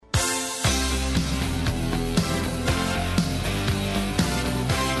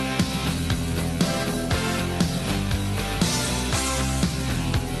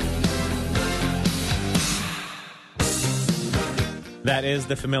That is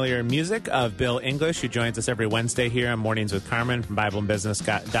the familiar music of Bill English, who joins us every Wednesday here on Mornings with Carmen from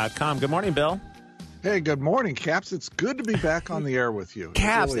BibleandBusiness.com. Good morning, Bill. Hey, good morning, Caps. It's good to be back on the air with you.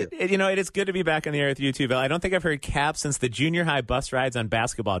 Caps, it is good to be back on the air with you too, Bill. I don't think I've heard Caps since the junior high bus rides on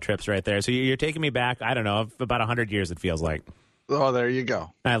basketball trips right there. So you're taking me back, I don't know, about 100 years it feels like. Oh, there you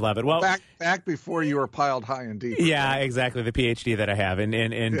go. I love it. Well, back before you were piled high and deep. Yeah, exactly. The PhD that I have,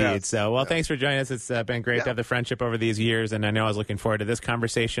 indeed. Yes. So, thanks for joining us. It's been great to have the friendship over these years, and I know I was looking forward to this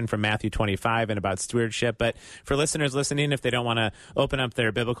conversation from Matthew 25 and about stewardship. But for listeners listening, if they don't want to open up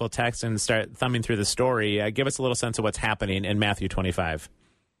their biblical text and start thumbing through the story, give us a little sense of what's happening in Matthew 25.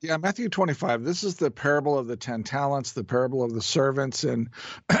 Yeah, Matthew 25. This is the parable of the 10 talents, the parable of the servants, and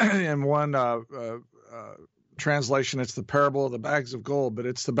in one translation, it's the parable of the bags of gold, but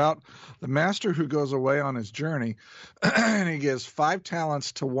it's about the master who goes away on his journey and he gives 5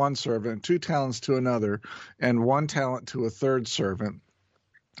 talents to one servant, 2 talents to another, and 1 talent to a third servant.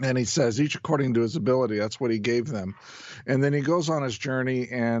 And he says, each according to his ability, that's what he gave them. And then he goes on his journey,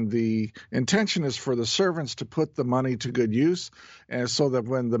 and the intention is for the servants to put the money to good use, and so that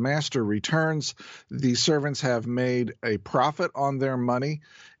when the master returns, the servants have made a profit on their money.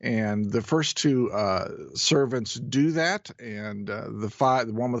 And the first 2 servants do that, and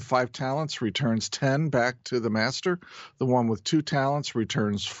the one with 5 talents returns 10 back to the master. The one with 2 talents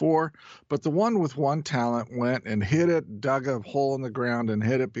returns 4. But the one with 1 talent went and hid it, dug a hole in the ground and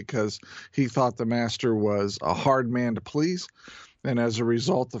hid it because he thought the master was a hard man to please. And as a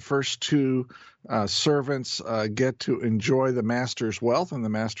result, the first 2 servants get to enjoy the master's wealth and the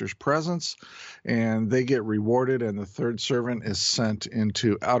master's presence, and they get rewarded, and the third servant is sent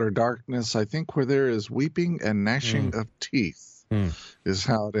into outer darkness, I think, where there is weeping and gnashing of teeth. Is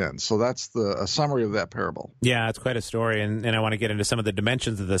how it ends. So that's a summary of that parable. Yeah, it's quite a story, and I want to get into some of the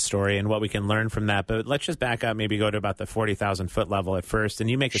dimensions of this story and what we can learn from that. But let's just back up, maybe go to about the 40,000-foot level at first. And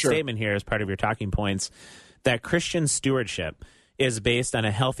you make a statement here as part of your talking points that Christian stewardship is based on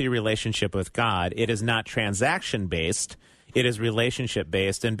a healthy relationship with God. It is not transaction-based. It is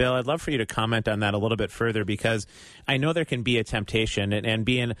relationship-based. And, Bill, I'd love for you to comment on that a little bit further, because I know there can be a temptation, and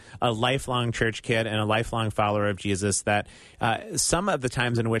being a lifelong church kid and a lifelong follower of Jesus, that some of the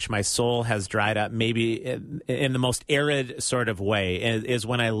times in which my soul has dried up, maybe in the most arid sort of way, is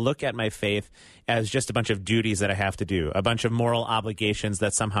when I look at my faith as just a bunch of duties that I have to do, a bunch of moral obligations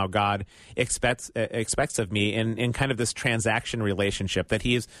that somehow God expects of me in kind of this transaction relationship that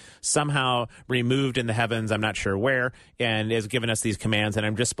he's somehow removed in the heavens, I'm not sure where, and has given us these commands, and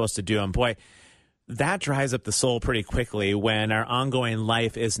I'm just supposed to do them. Boy, that dries up the soul pretty quickly when our ongoing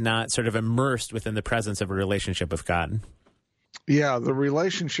life is not sort of immersed within the presence of a relationship with God. Yeah, the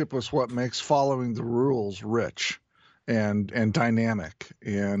relationship is what makes following the rules rich and dynamic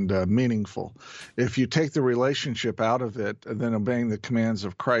and meaningful. If you take the relationship out of it, then obeying the commands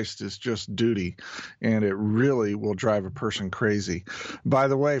of Christ is just duty, and it really will drive a person crazy. By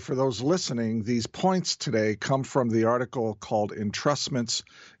the way, for those listening, these points today come from the article called Entrustments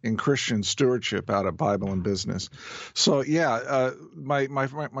in Christian Stewardship out of Bible and Business. So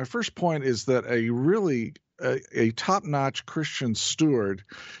my first point is that a top-notch Christian steward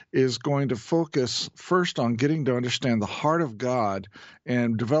is going to focus first on getting to understand the heart of God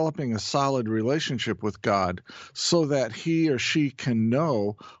and developing a solid relationship with God so that he or she can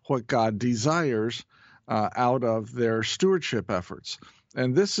know what God desires out of their stewardship efforts.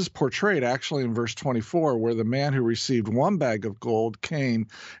 And this is portrayed actually in verse 24, where the man who received 1 bag of gold came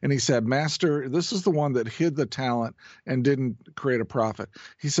and he said, "Master, this is the one that hid the talent and didn't create a profit."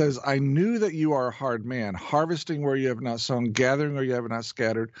 He says, "I knew that you are a hard man, harvesting where you have not sown, gathering where you have not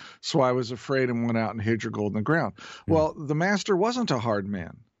scattered. So I was afraid and went out and hid your gold in the ground." Well, the master wasn't a hard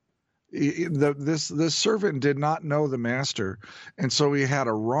man. This servant did not know the master, and so he had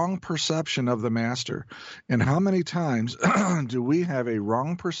a wrong perception of the master. And how many times do we have a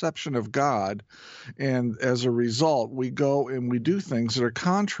wrong perception of God, and as a result, we go and we do things that are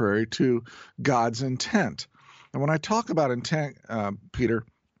contrary to God's intent? And when I talk about intent, Peter,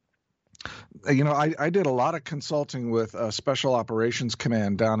 I did a lot of consulting with Special Operations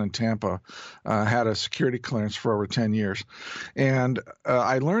Command down in Tampa. Had a security clearance for over 10 years. And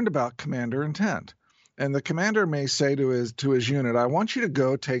I learned about commander intent. And the commander may say to his unit, "I want you to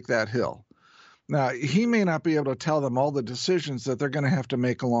go take that hill." Now, he may not be able to tell them all the decisions that they're going to have to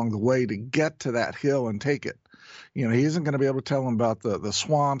make along the way to get to that hill and take it. He isn't going to be able to tell them about the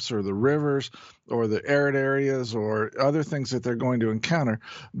swamps or the rivers or the arid areas or other things that they're going to encounter.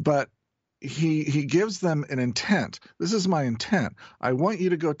 But he gives them an intent. This is my intent. I want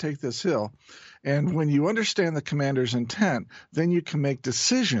you to go take this hill. And when you understand the commander's intent, then you can make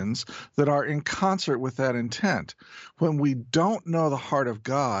decisions that are in concert with that intent. When we don't know the heart of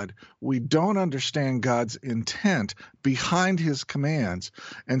God, we don't understand God's intent behind his commands.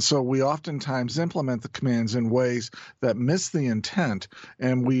 And so we oftentimes implement the commands in ways that miss the intent.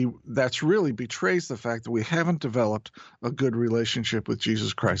 And that's really betrays the fact that we haven't developed a good relationship with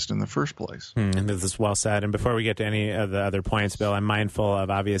Jesus Christ in the first place. And this is well said. And before we get to any of the other points, Bill, I'm mindful of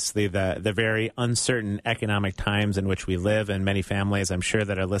obviously the very uncertain economic times in which we live, and many families, I'm sure,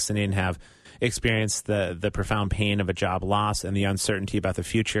 that are listening have experienced the profound pain of a job loss and the uncertainty about the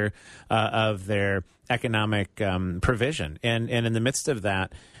future of their economic provision. And in the midst of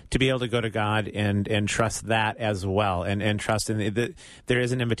that, to be able to go to God and trust that as well, and trust in that there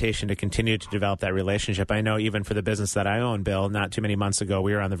is an invitation to continue to develop that relationship. I know even for the business that I own, Bill, not too many months ago,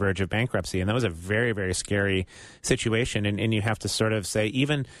 we were on the verge of bankruptcy, and that was a very, very scary situation. And you have to sort of say,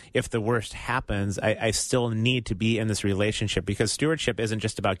 even if the worst happens, I still need to be in this relationship, because stewardship isn't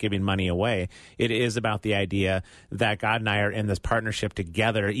just about giving money away. It is about the idea that God and I are in this partnership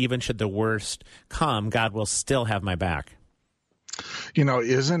together. Even should the worst come, God will still have my back. You know,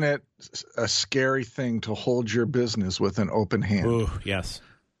 isn't it a scary thing to hold your business with an open hand? Ooh, yes.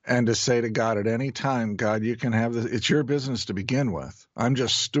 And to say to God at any time, God, you can have this. It's your business to begin with. I'm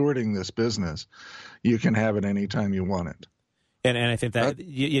just stewarding this business. You can have it anytime you want it. And I think that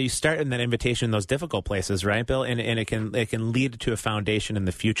you start in that invitation in those difficult places, right, Bill? And it can lead to a foundation in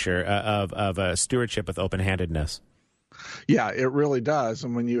the future of a stewardship with open-handedness. Yeah, it really does.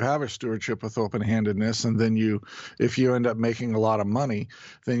 And when you have a stewardship with open-handedness, and then if you end up making a lot of money,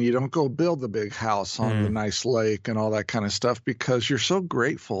 then you don't go build the big house on the nice lake and all that kind of stuff, because you're so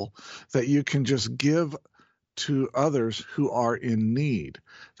grateful that you can just give to others who are in need.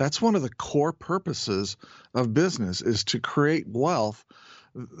 That's one of the core purposes of business, is to create wealth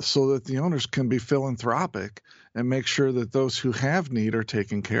so that the owners can be philanthropic and make sure that those who have need are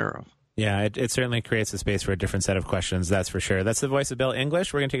taken care of. Yeah, it certainly creates a space for a different set of questions, that's for sure. That's the voice of Bill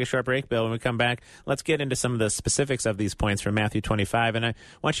English. We're going to take a short break, Bill. When we come back, let's get into some of the specifics of these points from Matthew 25. And I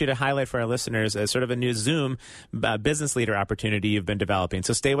want you to highlight for our listeners a sort of a new Zoom business leader opportunity you've been developing.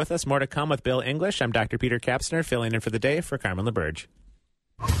 So stay with us. More to come with Bill English. I'm Dr. Peter Kapsner, filling in for the day for Carmen LaBerge.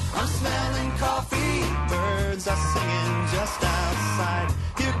 I'm smelling coffee, birds are singing just outside.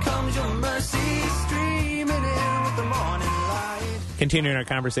 Here comes your mercy, streaming in with the morning light. Continuing our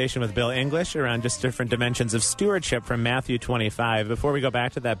conversation with Bill English around just different dimensions of stewardship from Matthew 25. Before we go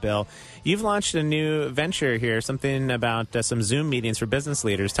back to that, Bill, you've launched a new venture here, something about some Zoom meetings for business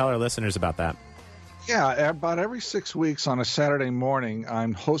leaders. Tell our listeners about that. Yeah, about every 6 weeks on a Saturday morning,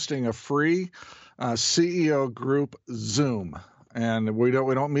 I'm hosting a free CEO group Zoom. And we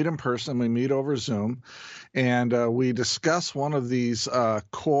don't meet in person. We meet over Zoom, and we discuss one of these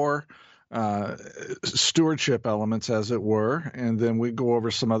core stewardship elements, as it were, and then we go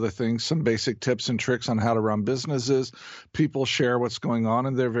over some other things, some basic tips and tricks on how to run businesses. People share what's going on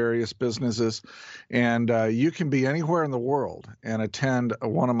in their various businesses, and you can be anywhere in the world and attend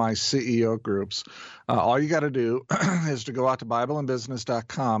one of my CEO groups. All you got to do is to go out to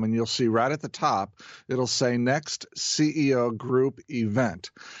BibleandBusiness.com, and you'll see right at the top, it'll say Next CEO Group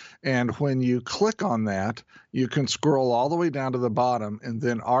Event. And when you click on that, you can scroll all the way down to the bottom and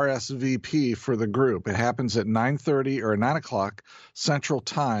then RSVP for the group. It happens at 9:30 or 9 o'clock Central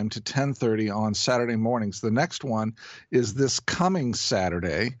Time to 10:30 on Saturday mornings. The next one is this coming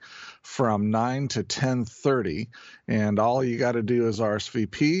Saturday from 9 to 10:30, and all you got to do is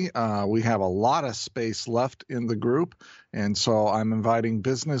RSVP. We have a lot of space left in the group, and so I'm inviting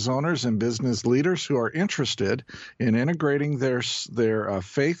business owners and business leaders who are interested in integrating their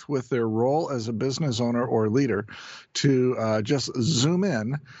faith with their role as a business owner or leader to just Zoom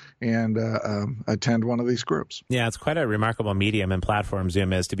in and attend one of these groups. Yeah, it's quite a remarkable medium and platform,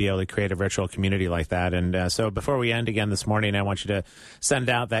 Zoom is, to be able to create a virtual community like that. And so before we end again this morning, I want you to send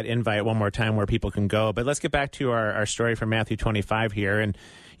out that invite one more time where people can go. But let's get back to our story from Matthew 25 here. And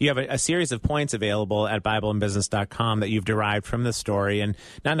you have a series of points available at BibleandBusiness.com that you've derived from the story, and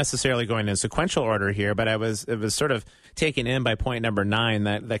not necessarily going in sequential order here, but it was sort of taken in by point number 9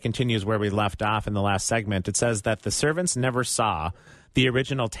 that continues where we left off in the last segment. It says that the servants never saw the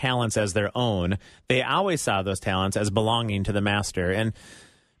original talents as their own. They always saw those talents as belonging to the master. And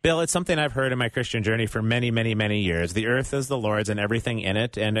Bill, it's something I've heard in my Christian journey for many, many, many years. The earth is the Lord's and everything in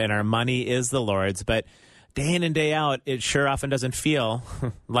it, and our money is the Lord's. But day in and day out, it sure often doesn't feel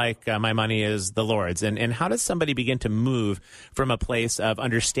like my money is the Lord's. And how does somebody begin to move from a place of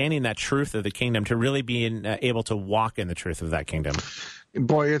understanding that truth of the kingdom to really being able to walk in the truth of that kingdom?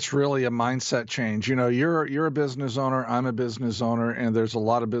 Boy, it's really a mindset change. You know, you're a business owner, I'm a business owner, and there's a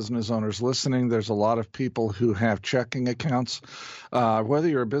lot of business owners listening. There's a lot of people who have checking accounts. Whether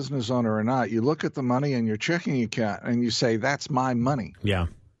you're a business owner or not, you look at the money in your checking account and you say, that's my money. Yeah,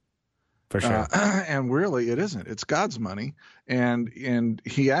 for sure. And really, it isn't. It's God's money. And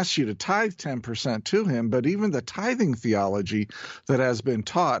he asks you to tithe 10% to him, but even the tithing theology that has been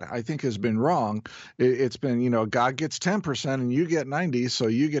taught, I think, has been wrong. It's been, you know, God gets 10% and you get 90, so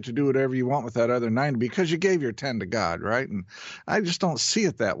you get to do whatever you want with that other 90 because you gave your 10 to God, right? And I just don't see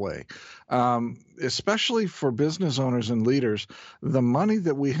it that way. Especially for business owners and leaders, the money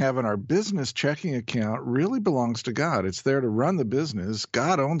that we have in our business checking account really belongs to God. It's there to run the business.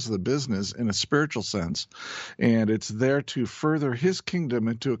 God owns the business in a spiritual sense, and it's there to further his kingdom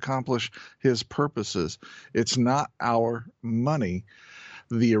and to accomplish his purposes. It's not our money.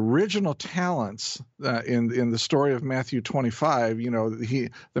 The original talents in the story of Matthew 25, you know, the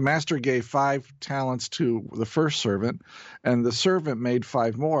master gave 5 talents to the first servant, and the servant made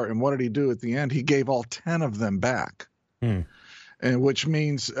 5 more. And what did he do at the end? He gave all 10 of them back. And which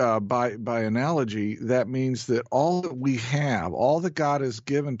means, by analogy, that means that all that we have, all that God has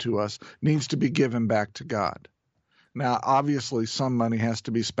given to us, needs to be given back to God. Now, obviously, some money has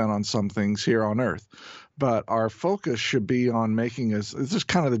to be spent on some things here on earth, but our focus should be on this is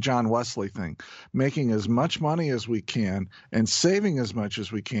kind of the John Wesley thing, making as much money as we can and saving as much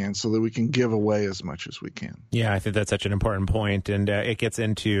as we can so that we can give away as much as we can. Yeah, I think that's such an important point, and it gets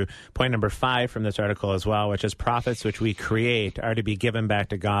into point number 5 from this article as well, which is profits which we create are to be given back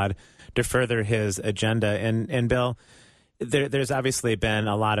to God to further his agenda. And Bill, there's obviously been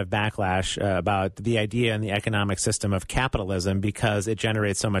a lot of backlash about the idea and the economic system of capitalism because it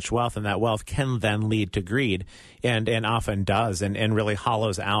generates so much wealth, and that wealth can then lead to greed, and often does, and really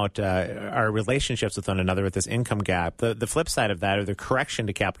hollows out our relationships with one another with this income gap. The flip side of that, or the correction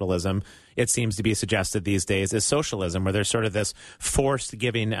to capitalism, it seems to be suggested these days, is socialism, where there's sort of this forced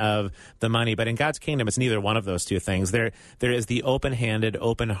giving of the money. But in God's kingdom, it's neither one of those two things. There is the open-handed,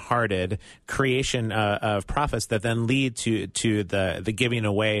 open-hearted creation of profits that then lead to the giving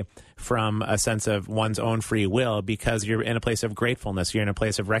away from a sense of one's own free will, because you're in a place of gratefulness. You're in a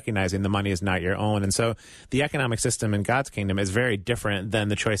place of recognizing the money is not your own. And so the economic system in God's kingdom is very different than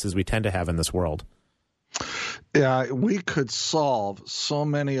the choices we tend to have in this world. Yeah, we could solve so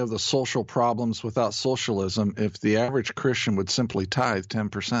many of the social problems without socialism if the average Christian would simply tithe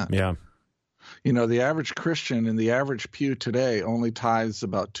 10%. Yeah. You know, the average Christian in the average pew today only tithes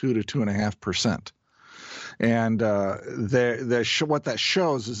about 2 to 2.5%. And what that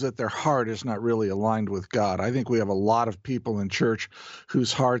shows is that their heart is not really aligned with God. I think we have a lot of people in church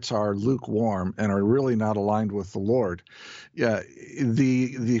whose hearts are lukewarm and are really not aligned with the Lord. Yeah,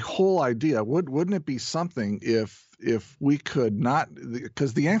 the whole idea, wouldn't it be something if we could not,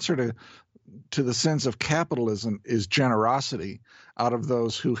 because the answer to the sins of capitalism is generosity out of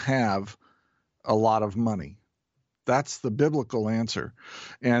those who have a lot of money. That's the biblical answer.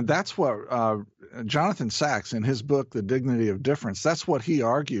 And that's what Jonathan Sacks, in his book, The Dignity of Difference, that's what he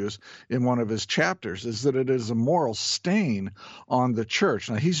argues in one of his chapters, is that it is a moral stain on the church.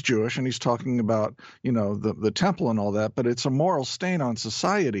 Now, he's Jewish, and he's talking about, you know, the temple and all that, but it's a moral stain on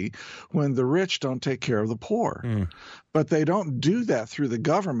society when the rich don't take care of the poor. But they don't do that through the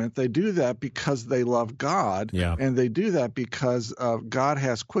government. They do that because they love God, and they do that because God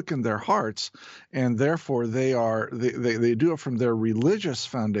has quickened their hearts, and therefore they do it from their religious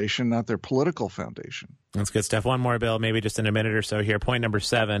foundation, not their political foundation. That's good stuff. One more, Bill, maybe just in a minute or so here. Point number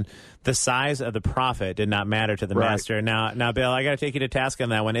 7, the size of the profit did not matter to the master. Now, Bill, I got to take you to task on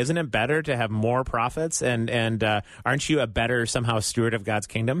that one. Isn't it better to have more profits, and aren't you a better somehow steward of God's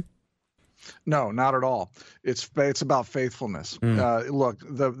kingdom? No, not at all. It's about faithfulness. Look,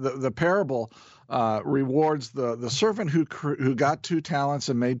 the parable rewards the servant who got 2 talents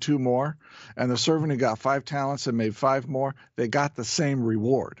and made 2 more, and the servant who got 5 talents and made 5 more. They got the same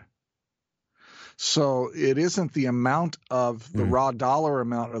reward. So it isn't the amount of the raw dollar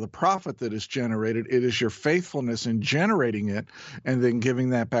amount of the profit that is generated. It is your faithfulness in generating it and then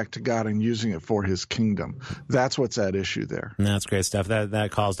giving that back to God and using it for his kingdom. That's what's at issue there. That's great stuff. That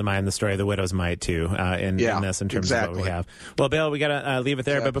calls to mind the story of the widow's mite, too, in this, in terms of what we have. Well, Bill, we got to leave it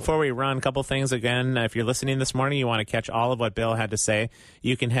there. But before we run, a couple things. Again, if you're listening this morning, you want to catch all of what Bill had to say,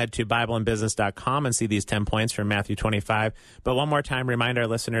 you can head to BibleandBusiness.com and see these 10 points from Matthew 25. But one more time, remind our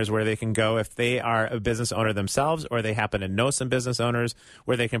listeners where they can go if they are a business owner themselves or they happen to know some business owners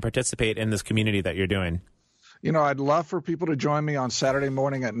where they can participate in this community that you're doing. I'd love for people to join me on Saturday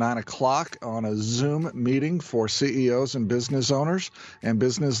morning at 9 o'clock on a Zoom meeting for CEOs and business owners and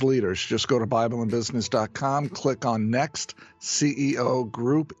business leaders. Just go to BibleandBusiness.com, click on Next CEO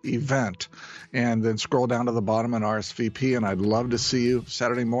Group Event, and then scroll down to the bottom and RSVP, and I'd love to see you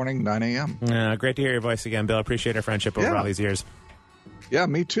Saturday morning, 9 a.m. Great to hear your voice again, Bill. Appreciate our friendship over all these years. Yeah,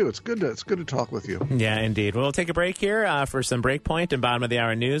 me too. It's good to talk with you. Yeah, indeed. We'll take a break here for some Breakpoint and bottom of the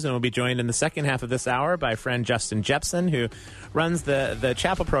hour news, and we'll be joined in the second half of this hour by friend Justin Jepson, who runs the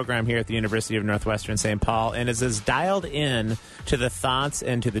chapel program here at the University of Northwestern St. Paul and is as dialed in to the thoughts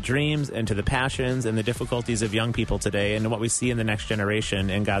and to the dreams and to the passions and the difficulties of young people today and what we see in the next generation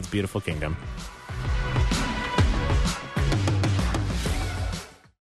in God's beautiful kingdom.